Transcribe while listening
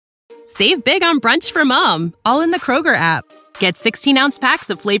Save big on brunch for mom, all in the Kroger app. Get 16-ounce packs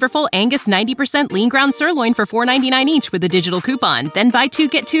of flavorful Angus 90% lean ground sirloin for $4.99 each with a digital coupon. Then buy 2,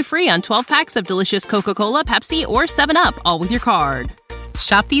 get 2 free on 12 packs of delicious Coca-Cola, Pepsi, or 7-Up, all with your card.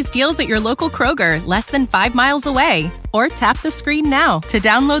 Shop these deals at your local Kroger, less than 5 miles away. Or tap the screen now to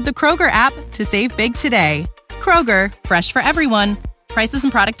download the Kroger app to save big today. Kroger, fresh for everyone. Prices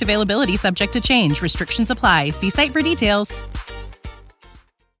and product availability subject to change. Restrictions apply. See site for details.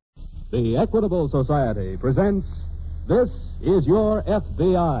 The Equitable Society presents This Is Your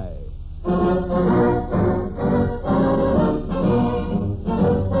FBI.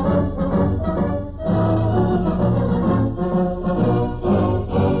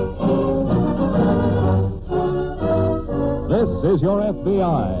 This is Your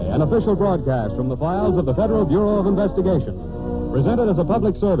FBI, an official broadcast from the files of the Federal Bureau of Investigation, presented as a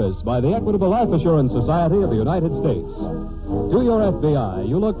public service by the Equitable Life Assurance Society of the United States. To your FBI,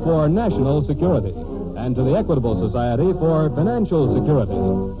 you look for national security, and to the Equitable Society for financial security.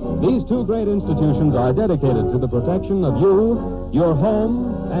 These two great institutions are dedicated to the protection of you, your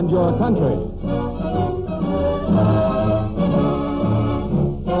home, and your country.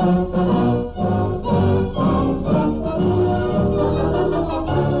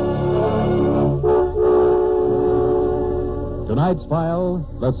 Tonight's file,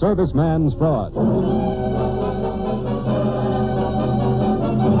 The Serviceman's Fraud.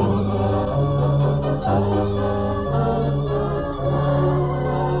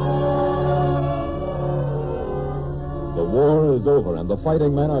 The war is over and the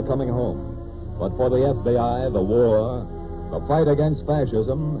fighting men are coming home. But for the FBI, the war, the fight against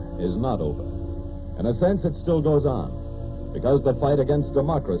fascism, is not over. In a sense, it still goes on, because the fight against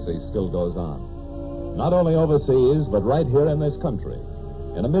democracy still goes on. Not only overseas, but right here in this country.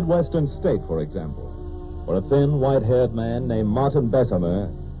 In a Midwestern state, for example, where a thin, white-haired man named Martin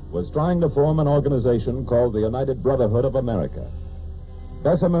Bessemer was trying to form an organization called the United Brotherhood of America.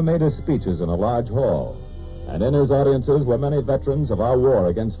 Bessemer made his speeches in a large hall, and in his audiences were many veterans of our war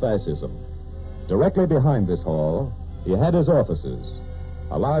against fascism. Directly behind this hall, he had his offices,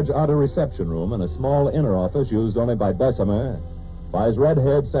 a large outer reception room and a small inner office used only by Bessemer, by his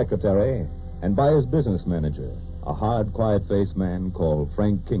red-haired secretary, and by his business manager, a hard, quiet-faced man called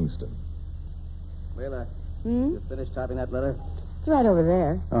Frank Kingston. Wheeler, you finished typing that letter? It's right over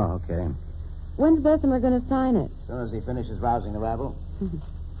there. Oh, okay. When's Bessemer going to sign it? As soon as he finishes rousing the rabble.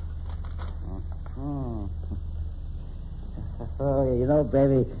 Oh, you know,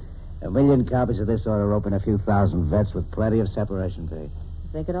 baby, 1 million copies of this ought to open a few thousand vets with plenty of separation pay.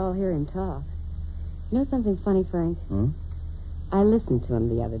 If they could all hear him talk. You know something funny, Frank? I listened to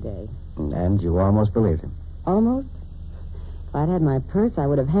him the other day. And you almost believed him? Almost? If I'd had my purse, I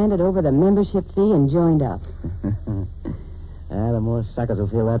would have handed over the membership fee and joined up. The more suckers who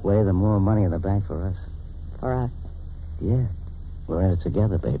feel that way, the more money in the bank for us. For us. Yeah. We're in it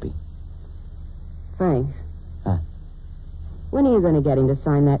together, baby. Frank. Huh? When are you going to get him to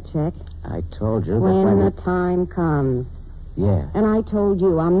sign that check? I told you When that the time comes. Yeah. And I told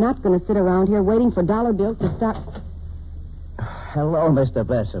you, I'm not going to sit around here waiting for dollar bills to start... Hello, Mr.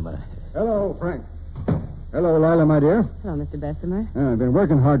 Bessemer. Hello, Frank. Hello, Lila, my dear. Hello, Mr. Bessemer. I've been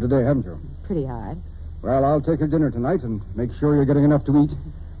working hard today, haven't you? Pretty hard. Well, I'll take your dinner tonight and make sure you're getting enough to eat.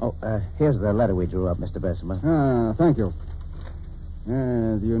 Oh, here's the letter we drew up, Mr. Bessemer. Thank you.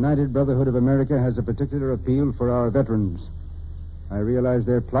 The United Brotherhood of America has a particular appeal for our veterans. I realize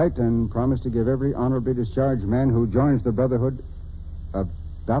their plight and promise to give every honorably discharged man who joins the Brotherhood a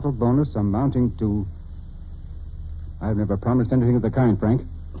battle bonus amounting to... I've never promised anything of the kind, Frank.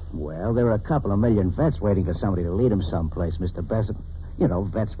 Well, there are a couple of million vets waiting for somebody to lead them someplace, Mr. Bessemer. You know,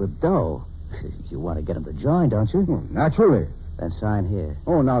 vets with dough. You want to get them to join, don't you? Well, naturally. Then sign here.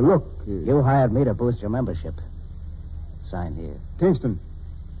 Oh, now, look. You hired me to boost your membership. Sign here. Kingston,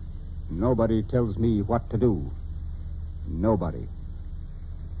 nobody tells me what to do. Nobody.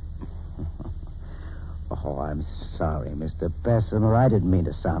 Oh, I'm sorry, Mr. Bessemer. I didn't mean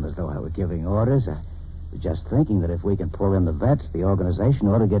to sound as though I were giving orders. I was just thinking that if we can pull in the vets, the organization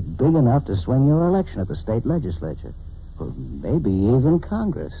ought to get big enough to swing your election at the state legislature. Or maybe even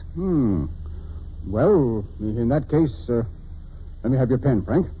Congress. Well, in that case, let me have your pen,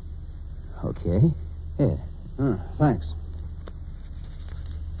 Frank. Okay. Here. Thanks.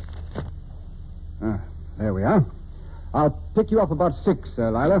 There we are. I'll pick you up about 6,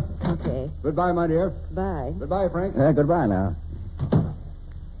 Lila. Okay. Goodbye, my dear. Bye. Goodbye, Frank. Goodbye now.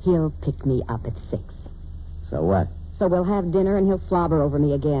 He'll pick me up at 6. So what? So we'll have dinner and he'll slobber over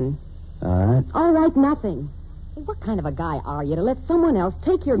me again. All right. All right, nothing. Hey, what kind of a guy are you to let someone else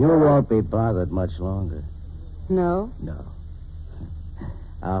take your You girl? won't be bothered much longer. No? No.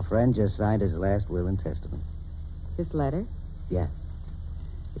 Our friend just signed his last will and testament. This letter? Yeah.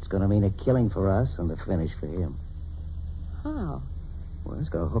 It's going to mean a killing for us and the finish for him. How? Well, it's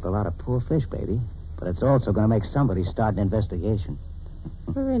going to hook a lot of poor fish, baby. But it's also going to make somebody start an investigation.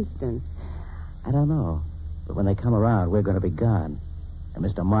 For instance? I don't know. But when they come around, we're going to be gone. And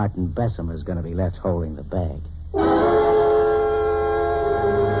Mr. Martin Bessemer is going to be left holding the bag.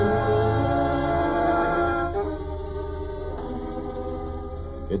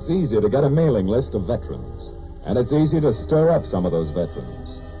 It's easy to get a mailing list of veterans, and it's easy to stir up some of those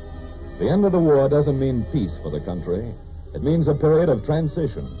veterans. The end of the war doesn't mean peace for the country. It means a period of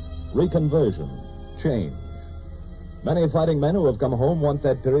transition, reconversion, change. Many fighting men who have come home want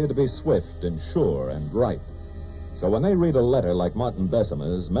that period to be swift and sure and right. So when they read a letter like Martin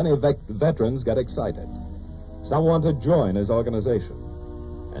Bessemer's, many veterans get excited. Some want to join his organization.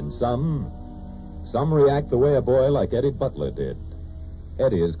 And some react the way a boy like Eddie Butler did.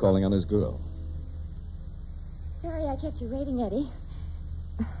 Eddie is calling on his girl. Sorry I kept you waiting, Eddie.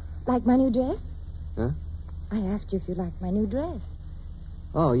 Like my new dress? Huh? I asked you if you liked my new dress.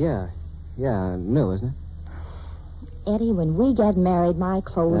 Oh, yeah. Yeah, new, isn't it? Eddie, when we get married, my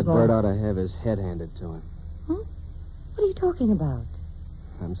clothes That bird ought to have his head handed to him. Huh? What are you talking about?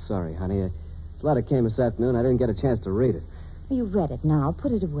 I'm sorry, honey. This letter came this afternoon. I didn't get a chance to read it. You've read it now.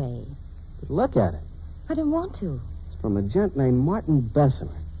 Put it away. But look at it. I don't want to. It's from a gent named Martin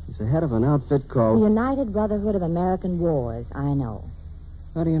Bessemer. He's the head of an outfit The called... United Brotherhood of American Wars, I know.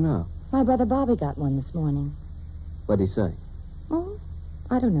 How do you know? My brother Bobby got one this morning. What'd he say? Oh,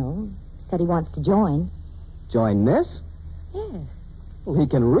 I don't know. Said he wants to join. Join this? Yes. Well, he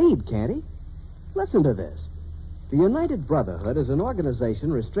can read, can't he? Listen to this. The United Brotherhood is an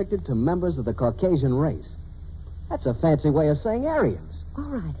organization restricted to members of the Caucasian race. That's a fancy way of saying Aryans. All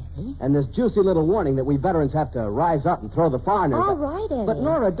right, Eddie. And this juicy little warning that we veterans have to rise up and throw the foreigners... All right, Eddie. But,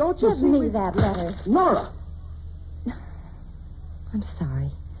 Nora, don't you Give see... me that letter. Nora! I'm sorry.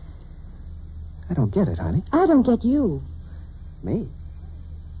 I don't get it, honey. I don't get you. Me?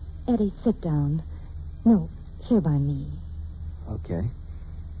 Eddie, sit down. No, here by me. Okay.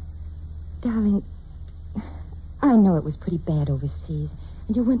 Darling, I know it was pretty bad overseas,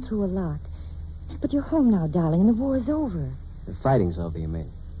 and you went through a lot. But you're home now, darling, and the war's over. The fighting's over, you mean?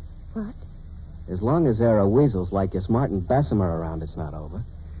 What? As long as there are weasels like this Martin Bessemer around, it's not over.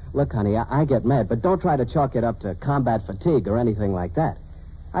 Look, honey, I get mad, but don't try to chalk it up to combat fatigue or anything like that.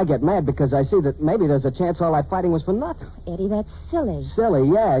 I get mad because I see that maybe there's a chance all that fighting was for nothing. Eddie, that's silly. Silly,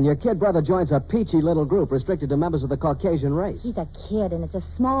 yeah, and your kid brother joins a peachy little group restricted to members of the Caucasian race. He's a kid, and it's a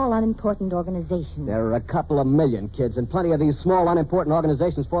small, unimportant organization. There are a couple of million kids and plenty of these small, unimportant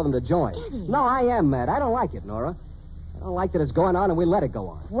organizations for them to join. Eddie. No, I am mad. I don't like it, Nora. I don't like that it's going on and we let it go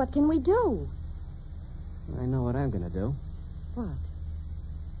on. What can we do? I know what I'm going to do. What?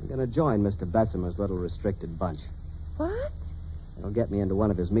 I'm going to join Mr. Bessemer's little restricted bunch. What? It'll get me into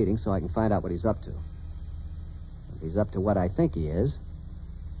one of his meetings so I can find out what he's up to. If he's up to what I think he is,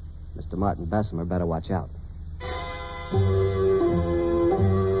 Mr. Martin Bessemer better watch out.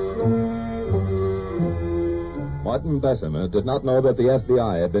 Martin Bessemer did not know that the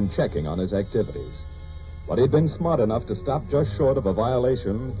FBI had been checking on his activities. But he'd been smart enough to stop just short of a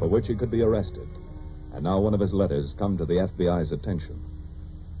violation for which he could be arrested. And now one of his letters come to the FBI's attention.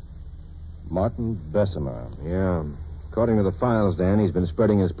 Martin Bessemer. Yeah. According to the files, Dan, he's been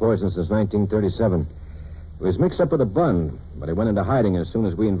spreading his poison since 1937. He was mixed up with a bund, but he went into hiding as soon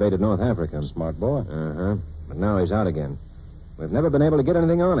as we invaded North Africa. Smart boy. Uh-huh. But now he's out again. We've never been able to get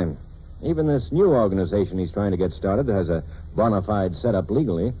anything on him. Even this new organization he's trying to get started has a bona fide setup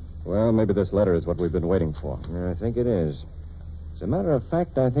legally. Well, maybe this letter is what we've been waiting for. I think it is. As a matter of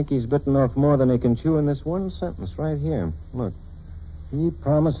fact, I think he's bitten off more than he can chew in this one sentence right here. Look. He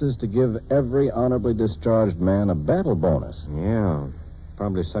promises to give every honorably discharged man a battle bonus. Yeah.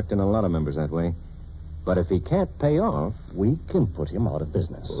 Probably sucked in a lot of members that way. But if he can't pay off... We can put him out of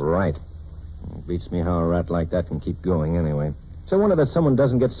business. Right. It beats me how a rat like that can keep going anyway. It's a wonder that someone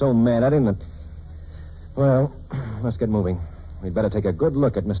doesn't get so mad at him that... Well, let's get moving. We'd better take a good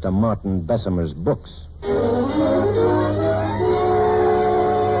look at Mr. Martin Bessemer's books.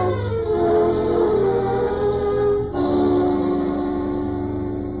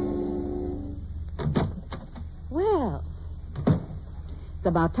 Well, it's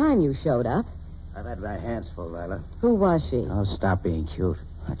about time you showed up. I've had my hands full, Lila. Who was she? Oh, stop being cute.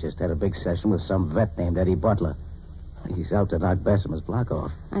 I just had a big session with some vet named Eddie Butler. He's out to knock Bessemer's block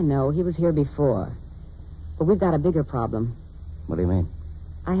off. I know. He was here before. But we've got a bigger problem. What do you mean?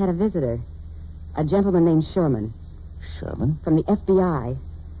 I had a visitor. A gentleman named Sherman. Sherman? From the FBI.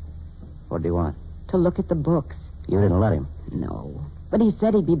 What do you want? To look at the books. You didn't let him. No. But he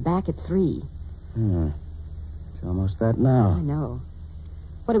said he'd be back at 3. It's almost that now. I know.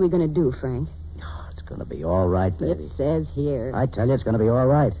 What are we going to do, Frank? Oh, it's going to be all right, baby. It says here. I tell you, it's going to be all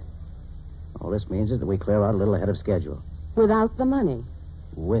right. All this means is that we clear out a little ahead of schedule. Without the money.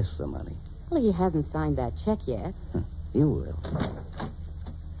 With the money. Well, he hasn't signed that check yet. You will.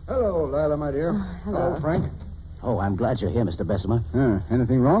 Hello, Lila, my dear. Hello. Frank. Oh, I'm glad you're here, Mr. Bessemer.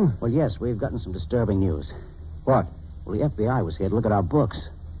 Anything wrong? Well, yes, we've gotten some disturbing news. What? Well, the FBI was here to look at our books.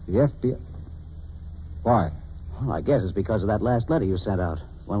 The FBI? Why? Well, I guess it's because of that last letter you sent out.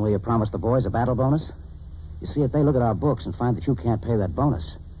 One where you promised the boys a battle bonus. You see, if they look at our books and find that you can't pay that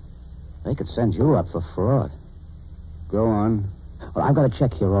bonus, they could send you up for fraud. Go on. Well, I've got a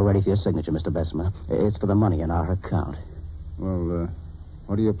check here already for your signature, Mr. Bessemer. It's for the money in our account. Well,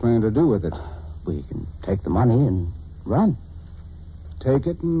 what do you plan to do with it? We can take the money and run. Take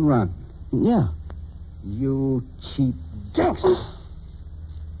it and run. Yeah. You cheap dinks.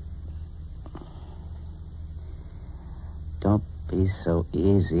 Don't be so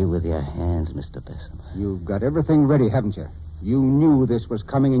easy with your hands, Mr. Bessemer. You've got everything ready, haven't you? You knew this was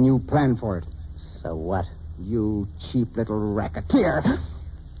coming and you planned for it. So what? You cheap little racketeer.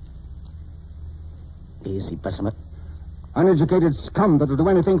 Easy, Bessemer. Uneducated scum that'll do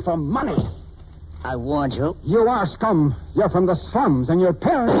anything for money. I warned you. You are scum. You're from the slums, and your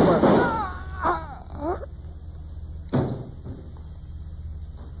parents were...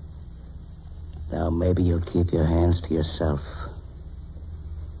 Now, maybe you'll keep your hands to yourself.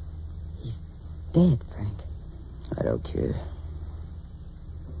 He's dead, Frank. I don't care.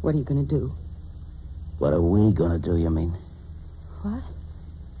 What are you going to do? What are we going to do, you mean? What?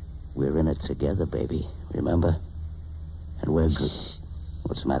 We're in it together, baby. Remember? And we're good.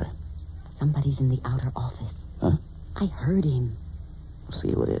 What's the matter? Somebody's in the outer office. Huh? I heard him. We'll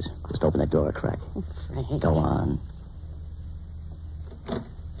see who it is. Just open that door a crack. Oh, Frank. Go on.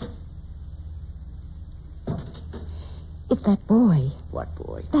 It's that boy. What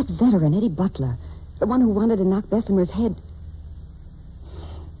boy? That veteran, Eddie Butler. The one who wanted to knock Bessemer's head.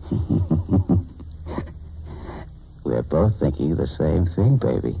 We're both thinking the same thing,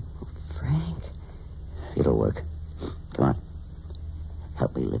 baby. Frank. It'll work. Come on.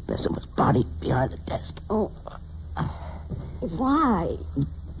 Help me lift Bessemer's body behind the desk. Oh. Why?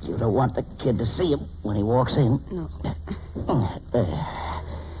 You don't want the kid to see him when he walks in. No.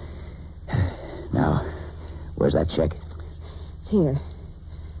 Now, where's that check? It's here.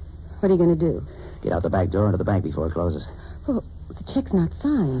 What are you going to do? Get out the back door into the bank before it closes. Well, the check's not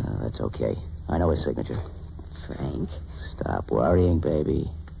signed. That's okay. I know his signature. Frank. Stop worrying, baby.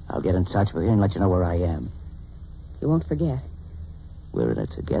 I'll get in touch with you and let you know where I am. You won't forget. We're in it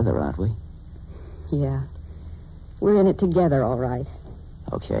together, aren't we? Yeah. We're in it together, all right.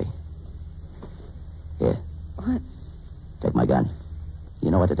 Okay. Here. What? Take my gun.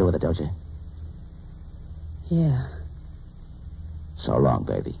 You know what to do with it, don't you? Yeah. So long,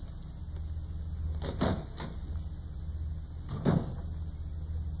 baby.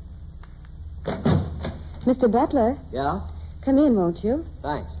 Mr. Butler, Yeah? come in, won't you?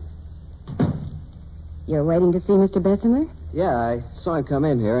 Thanks. You're waiting to see Mr. Bessemer? Yeah, I saw him come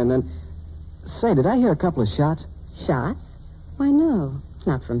in here, and then... Say, did I hear a couple of shots? Shots? Why, no.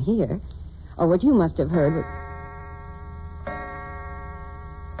 Not from here. Oh, what you must have heard was...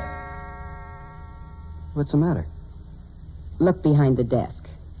 What's the matter? Look behind the desk.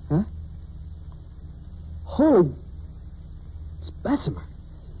 Huh? Holy... It's Bessemer.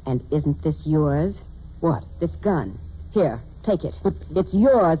 And isn't this yours? What? This gun. Here, take it. But it's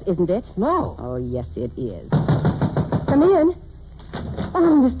yours, isn't it? No. Oh, yes, it is. Come in.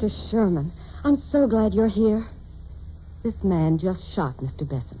 Oh, Mr. Sherman, I'm so glad you're here. This man just shot Mr.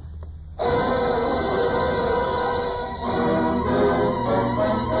 Bessemer.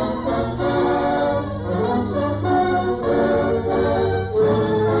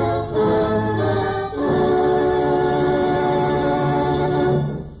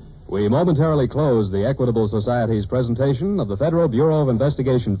 We momentarily close the Equitable Society's presentation of the Federal Bureau of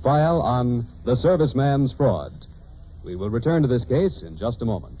Investigation file on the serviceman's fraud. We will return to this case in just a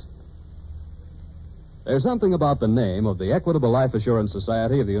moment. There's something about the name of the Equitable Life Assurance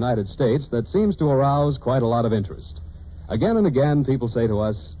Society of the United States that seems to arouse quite a lot of interest. Again and again, people say to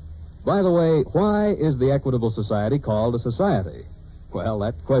us, by the way, why is the Equitable Society called a society? Well,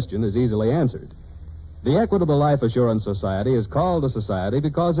 that question is easily answered. The Equitable Life Assurance Society is called a society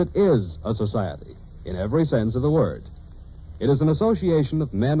because it is a society, in every sense of the word. It is an association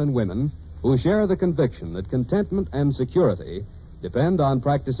of men and women who share the conviction that contentment and security depend on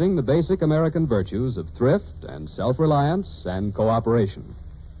practicing the basic American virtues of thrift and self-reliance and cooperation.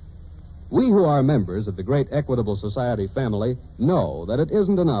 We who are members of the great Equitable Society family know that it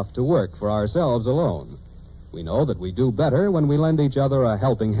isn't enough to work for ourselves alone. We know that we do better when we lend each other a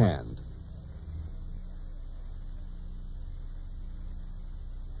helping hand.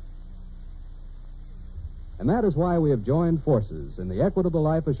 And that is why we have joined forces in the Equitable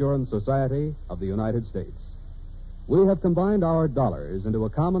Life Assurance Society of the United States. We have combined our dollars into a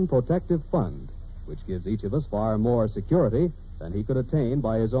common protective fund, which gives each of us far more security than he could attain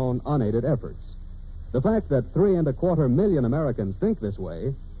by his own unaided efforts. The fact that 3.25 million Americans think this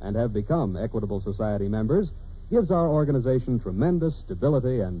way and have become Equitable Society members gives our organization tremendous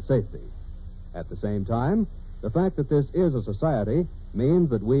stability and safety. At the same time, the fact that this is a society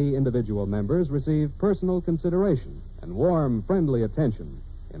means that we individual members receive personal consideration and warm, friendly attention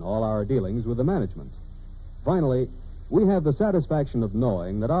in all our dealings with the management. Finally, we have the satisfaction of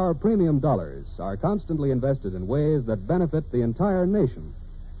knowing that our premium dollars are constantly invested in ways that benefit the entire nation.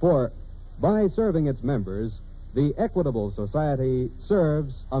 For, by serving its members, the Equitable Society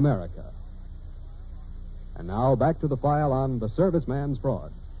serves America. And now, back to the file on the serviceman's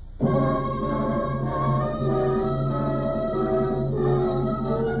fraud.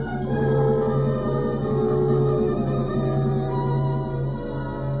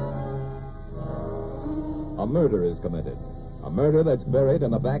 A murder is committed. A murder that's buried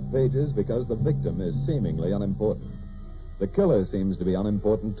in the back pages because the victim is seemingly unimportant. The killer seems to be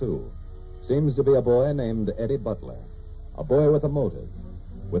unimportant, too. Seems to be a boy named Eddie Butler. A boy with a motive,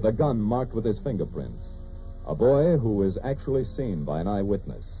 with a gun marked with his fingerprints. A boy who is actually seen by an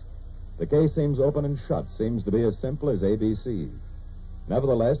eyewitness. The case seems open and shut, seems to be as simple as ABC.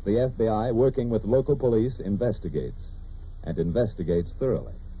 Nevertheless, the FBI, working with local police, investigates. And investigates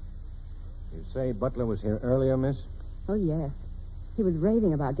thoroughly. You say Butler was here earlier, miss? Oh, yes. He was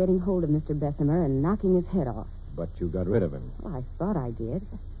raving about getting hold of Mr. Bessemer and knocking his head off. But you got rid of him. Well, I thought I did.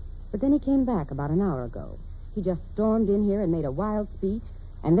 But then he came back about an hour ago. He just stormed in here and made a wild speech,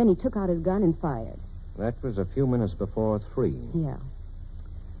 and then he took out his gun and fired. That was a few minutes before 3. Yeah.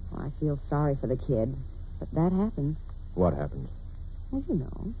 Well, I feel sorry for the kid, but that happens. What happened? Well, you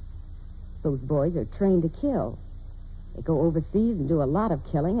know. Those boys are trained to kill. They go overseas and do a lot of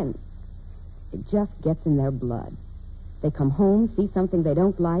killing, and it just gets in their blood. They come home, see something they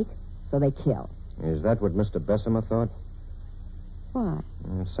don't like, so they kill. Is that what Mr. Bessemer thought? Why?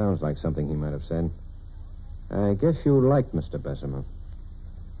 It sounds like something he might have said. I guess you liked Mr. Bessemer.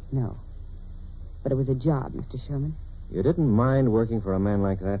 No. But it was a job, Mr. Sherman. You didn't mind working for a man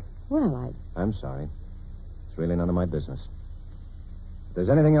like that? Well, I'm sorry. It's really none of my business. If there's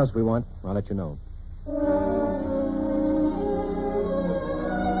anything else we want, I'll let you know.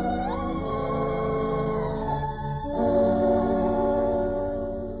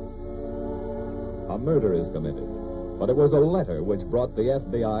 A murder is committed. But it was a letter which brought the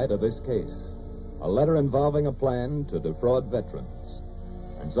FBI to this case. A letter involving a plan to defraud veterans.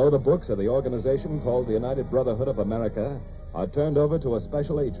 And so the books of the organization called the United Brotherhood of America are turned over to a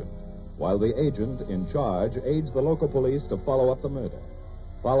special agent, while the agent in charge aids the local police to follow up the murder.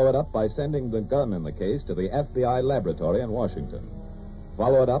 Follow it up by sending the gun in the case to the FBI laboratory in Washington.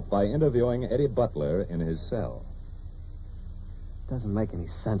 Follow it up by interviewing Eddie Butler in his cell. Doesn't make any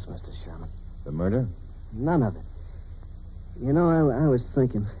sense, Mr. Sherman. The murder? None of it. You know, I was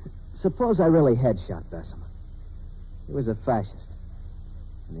thinking, suppose I really had shot Bessemer. He was a fascist.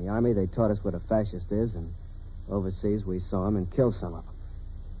 In the Army, they taught us what a fascist is, and overseas, we saw him and killed some of them.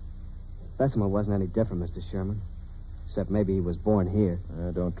 Bessemer wasn't any different, Mr. Sherman, except maybe he was born here.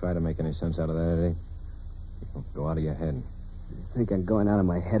 Don't try to make any sense out of that, Eddie. It'll go out of your head. I think I'm going out of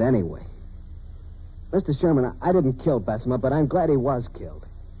my head anyway. Mr. Sherman, I didn't kill Bessemer, but I'm glad he was killed.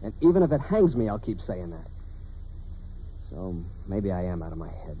 And even if it hangs me, I'll keep saying that. So maybe I am out of my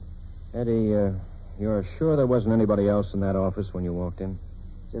head. Eddie, you're sure there wasn't anybody else in that office when you walked in?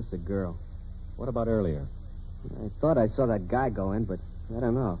 Just a girl. What about earlier? I thought I saw that guy go in, but I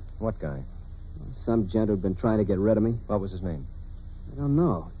don't know. What guy? Some gent who'd been trying to get rid of me. What was his name? I don't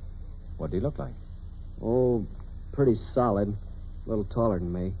know. What did he look like? Oh, pretty solid. A little taller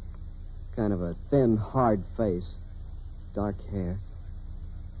than me. Kind of a thin, hard face. Dark hair.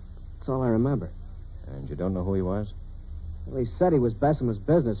 That's all I remember. And you don't know who he was? Well, he said he was Bessemer's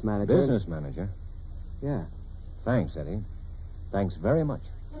business manager. Business manager? Yeah. Thanks, Eddie. Thanks very much.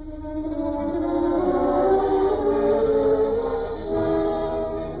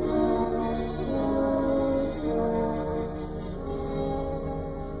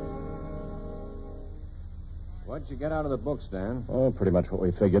 What'd you get out of the books, Dan? Oh, pretty much what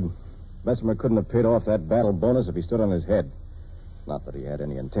we figured. Bessemer couldn't have paid off that battle bonus if he stood on his head. Not that he had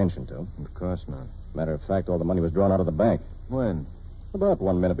any intention to. Of course not. Matter of fact, all the money was drawn out of the bank. When? About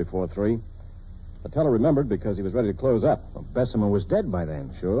 1 minute before 3. The teller remembered because he was ready to close up. Well, Bessemer was dead by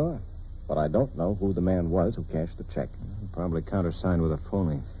then. Sure. But I don't know who the man was who cashed the check. Probably countersigned with a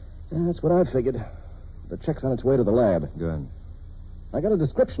phony. Yeah, that's what I figured. The check's on its way to the lab. Good. I got a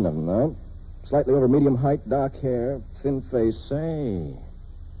description of him, though. Slightly over medium height, dark hair, thin face. Say,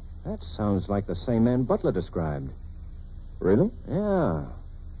 that sounds like the same man Butler described. Really? Yeah.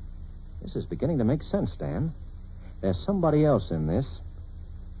 This is beginning to make sense, Dan. There's somebody else in this.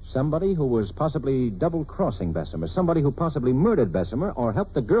 Somebody who was possibly double-crossing Bessemer. Somebody who possibly murdered Bessemer or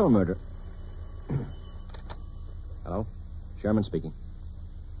helped the girl murder. Hello? Sherman speaking.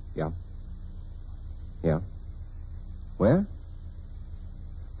 Yeah. Yeah. Where?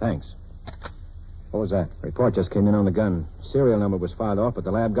 Thanks. What was that? Report just came in on the gun. Serial number was filed off, but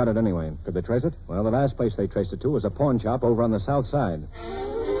the lab got it anyway. Could they trace it? Well, the last place they traced it to was a pawn shop over on the south side.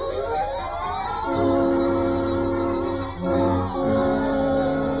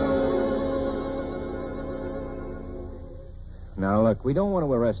 Now, look, we don't want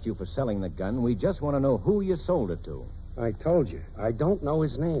to arrest you for selling the gun. We just want to know who you sold it to. I told you. I don't know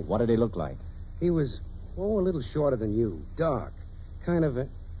his name. What did he look like? He was, a little shorter than you. Dark. Kind of a...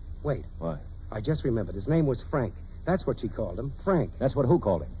 Wait. What? I just remembered. His name was Frank. That's what she called him. Frank. That's what who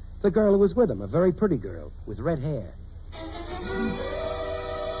called him? The girl who was with him. A very pretty girl with red hair.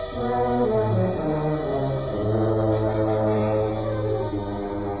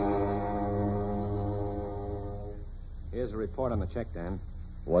 Here's a report on the check, Dan.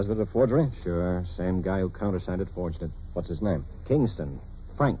 Was it a forgery? Sure. Same guy who countersigned it forged it. What's his name? Kingston.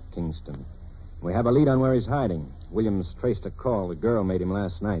 Frank Kingston. We have a lead on where he's hiding. Williams traced a call the girl made him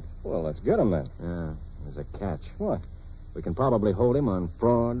last night. Well, let's get him then. Yeah, there's a catch. What? We can probably hold him on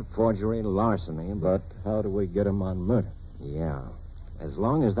fraud, forgery, larceny, But how do we get him on murder? Yeah. As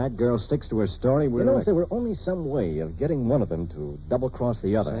long as that girl sticks to her story, we're... You know, if there were only some way of getting one of them to double-cross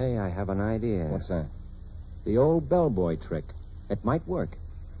the other. Say, I have an idea. What's that? The old bellboy trick. It might work.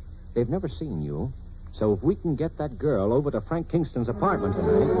 They've never seen you. So if we can get that girl over to Frank Kingston's apartment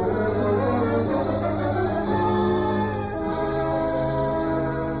tonight...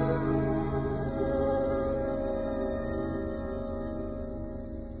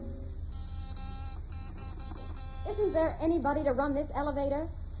 Isn't there anybody to run this elevator?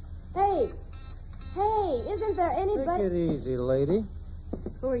 Hey, isn't there anybody... Take it easy, lady.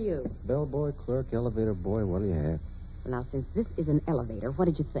 Who are you? Bellboy, clerk, elevator boy, what do you have? Well, now, since this is an elevator, what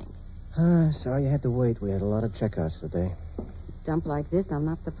did you think? Sorry you had to wait. We had a lot of checkouts today. Dump like this, I'm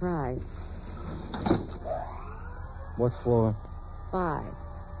not surprised. What floor? 5.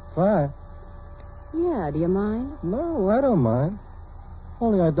 5? Yeah, do you mind? No, I don't mind.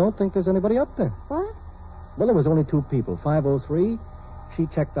 Only I don't think there's anybody up there. What? Well, there was only 2 people. 503, she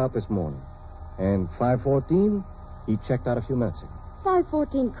checked out this morning. And 514, he checked out a few minutes ago.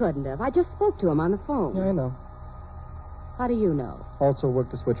 514 couldn't have. I just spoke to him on the phone. Yeah, I know. How do you know? Also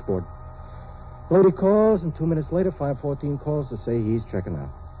worked the switchboard. Lady calls, and 2 minutes later, 514 calls to say he's checking out.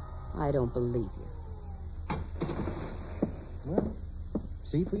 I don't believe you. Well,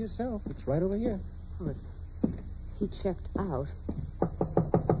 see for yourself. It's right over here. But he checked out.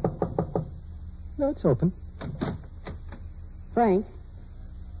 No, it's open. Frank?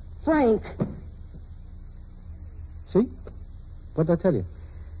 See? What did I tell you?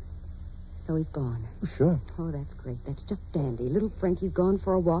 So he's gone. Oh, sure. Oh, that's great. That's just dandy. Little Frankie's gone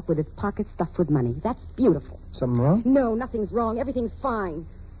for a walk with his pockets stuffed with money. That's beautiful. Something wrong? No, nothing's wrong. Everything's fine.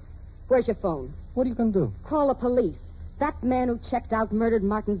 Where's your phone? What are you going to do? Call the police. That man who checked out murdered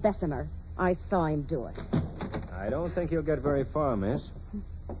Martin Bessemer. I saw him do it. I don't think you'll get very far, miss.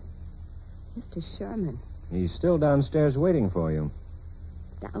 Mr. Sherman. He's still downstairs waiting for you.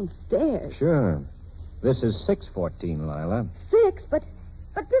 Downstairs. Sure. This is 614, Lila. 6? But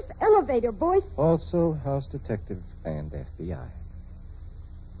this elevator, boy. Also, house detective and FBI.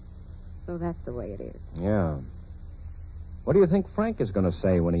 So that's the way it is. Yeah. What do you think Frank is going to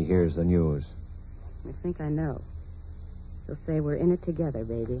say when he hears the news? I think I know. He'll say we're in it together,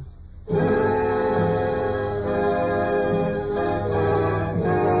 baby.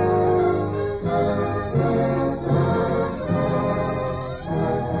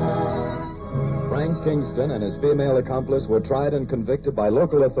 Frank Kingston and his female accomplice were tried and convicted by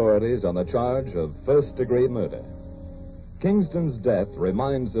local authorities on the charge of first-degree murder. Kingston's death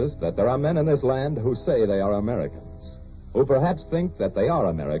reminds us that there are men in this land who say they are Americans, who perhaps think that they are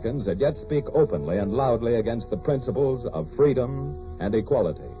Americans and yet speak openly and loudly against the principles of freedom and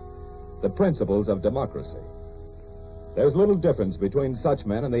equality, the principles of democracy. There's little difference between such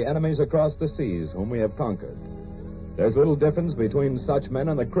men and the enemies across the seas whom we have conquered. There's little difference between such men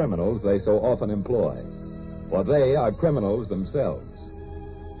and the criminals they so often employ, for they are criminals themselves.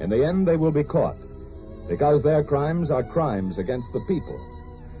 In the end, they will be caught, because their crimes are crimes against the people,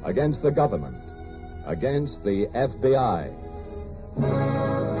 against the government, against the FBI.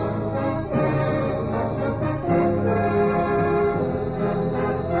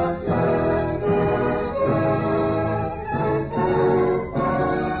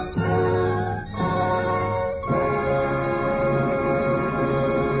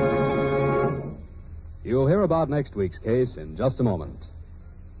 You'll hear about next week's case in just a moment.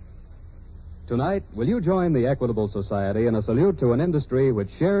 Tonight, will you join the Equitable Society in a salute to an industry which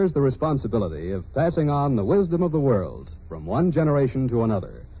shares the responsibility of passing on the wisdom of the world from one generation to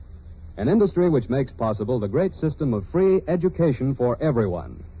another? An industry which makes possible the great system of free education for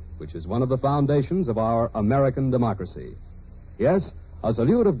everyone, which is one of the foundations of our American democracy. Yes, a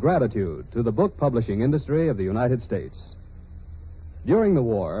salute of gratitude to the book publishing industry of the United States. During the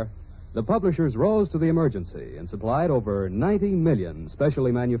war, the publishers rose to the emergency and supplied over 90 million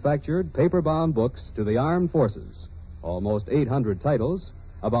specially manufactured paper-bound books to the armed forces, almost 800 titles,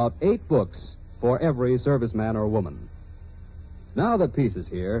 about 8 books for every serviceman or woman. Now that peace is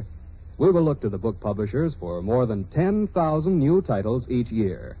here, we will look to the book publishers for more than 10,000 new titles each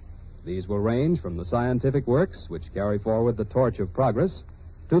year. These will range from the scientific works, which carry forward the torch of progress,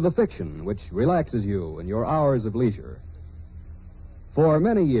 to the fiction, which relaxes you in your hours of leisure. For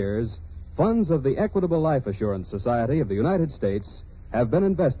many years, funds of the Equitable Life Assurance Society of the United States have been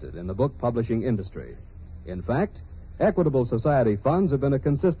invested in the book publishing industry. In fact, Equitable Society funds have been a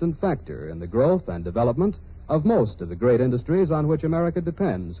consistent factor in the growth and development of most of the great industries on which America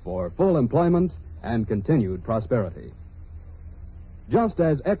depends for full employment and continued prosperity. Just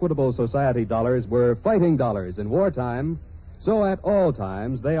as Equitable Society dollars were fighting dollars in wartime, so at all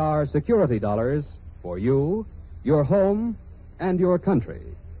times they are security dollars for you, your home, and your country.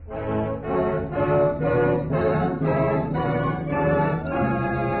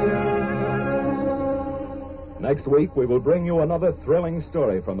 Next week, we will bring you another thrilling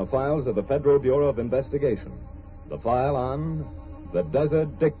story from the files of the Federal Bureau of Investigation. The file on the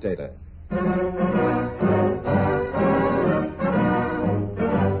Desert Dictator.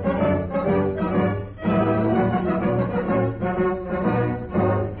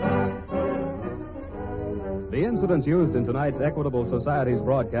 The incidents used in tonight's Equitable Society's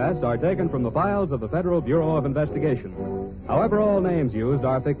broadcast are taken from the files of the Federal Bureau of Investigation. However, all names used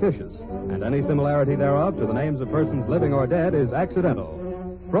are fictitious, and any similarity thereof to the names of persons living or dead is accidental.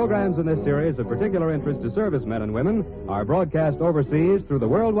 Programs in this series of particular interest to servicemen and women are broadcast overseas through the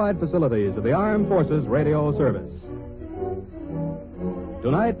worldwide facilities of the Armed Forces Radio Service.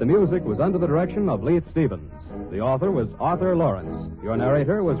 Tonight, the music was under the direction of Leith Stevens. The author was Arthur Lawrence. Your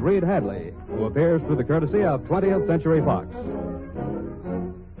narrator was Reed Hadley, who appears through the courtesy of 20th Century Fox.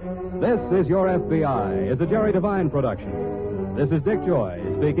 This is Your FBI is a Jerry Devine production. This is Dick Joy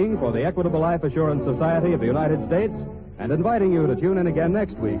speaking for the Equitable Life Assurance Society of the United States and inviting you to tune in again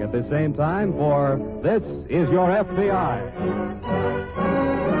next week at this same time for This is Your FBI.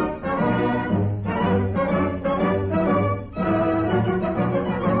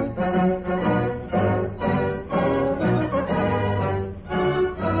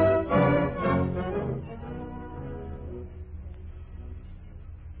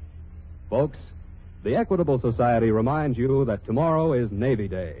 Folks, the Equitable Society reminds you that tomorrow is Navy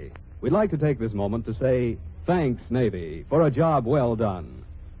Day. We'd like to take this moment to say thanks, Navy, for a job well done.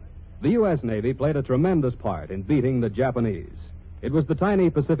 The U.S. Navy played a tremendous part in beating the Japanese. It was the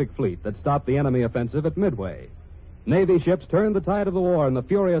tiny Pacific Fleet that stopped the enemy offensive at Midway. Navy ships turned the tide of the war in the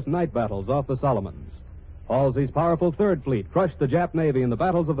furious night battles off the Solomons. Halsey's powerful Third Fleet crushed the Jap Navy in the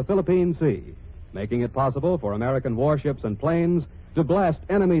battles of the Philippine Sea, making it possible for American warships and planes to blast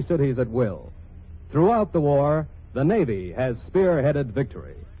enemy cities at will. Throughout the war, the Navy has spearheaded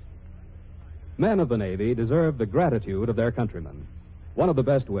victory. Men of the Navy deserve the gratitude of their countrymen. One of the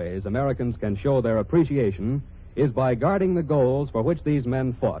best ways Americans can show their appreciation is by guarding the goals for which these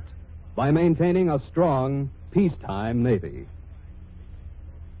men fought, by maintaining a strong, peacetime Navy.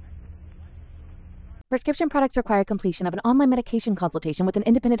 Prescription products require completion of an online medication consultation with an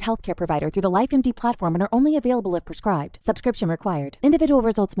independent healthcare provider through the LifeMD platform and are only available if prescribed. Subscription required. Individual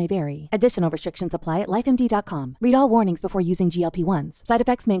results may vary. Additional restrictions apply at lifemd.com. Read all warnings before using GLP-1s. Side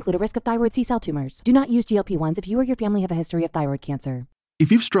effects may include a risk of thyroid C-cell tumors. Do not use GLP-1s if you or your family have a history of thyroid cancer.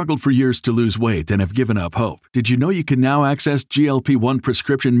 If you've struggled for years to lose weight and have given up hope, did you know you can now access GLP-1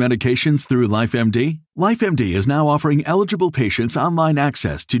 prescription medications through LifeMD? LifeMD is now offering eligible patients online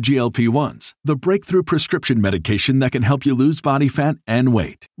access to GLP-1s, the breakthrough prescription medication that can help you lose body fat and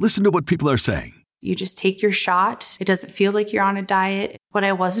weight. Listen to what people are saying. You just take your shot. It doesn't feel like you're on a diet. What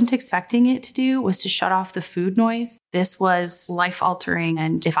I wasn't expecting it to do was to shut off the food noise. This was life-altering,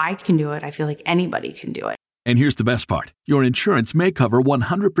 and if I can do it, I feel like anybody can do it. And here's the best part. Your insurance may cover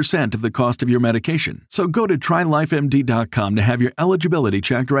 100% of the cost of your medication. So go to TryLifeMD.com to have your eligibility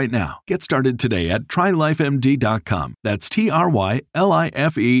checked right now. Get started today at TryLifeMD.com. That's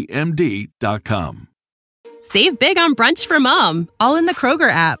TryLifeMD.com. Save big on brunch for mom, all in the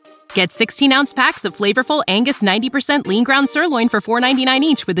Kroger app. Get 16-ounce packs of flavorful Angus 90% lean ground sirloin for $4.99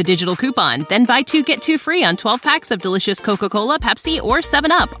 each with a digital coupon. Then buy 2, get 2 free on 12 packs of delicious Coca-Cola, Pepsi, or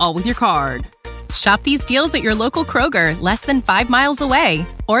 7-Up, all with your card. Shop these deals at your local Kroger, less than 5 miles away.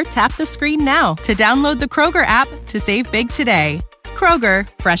 Or tap the screen now to download the Kroger app to save big today. Kroger,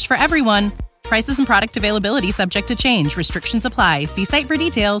 fresh for everyone. Prices and product availability subject to change. Restrictions apply. See site for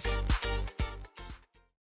details.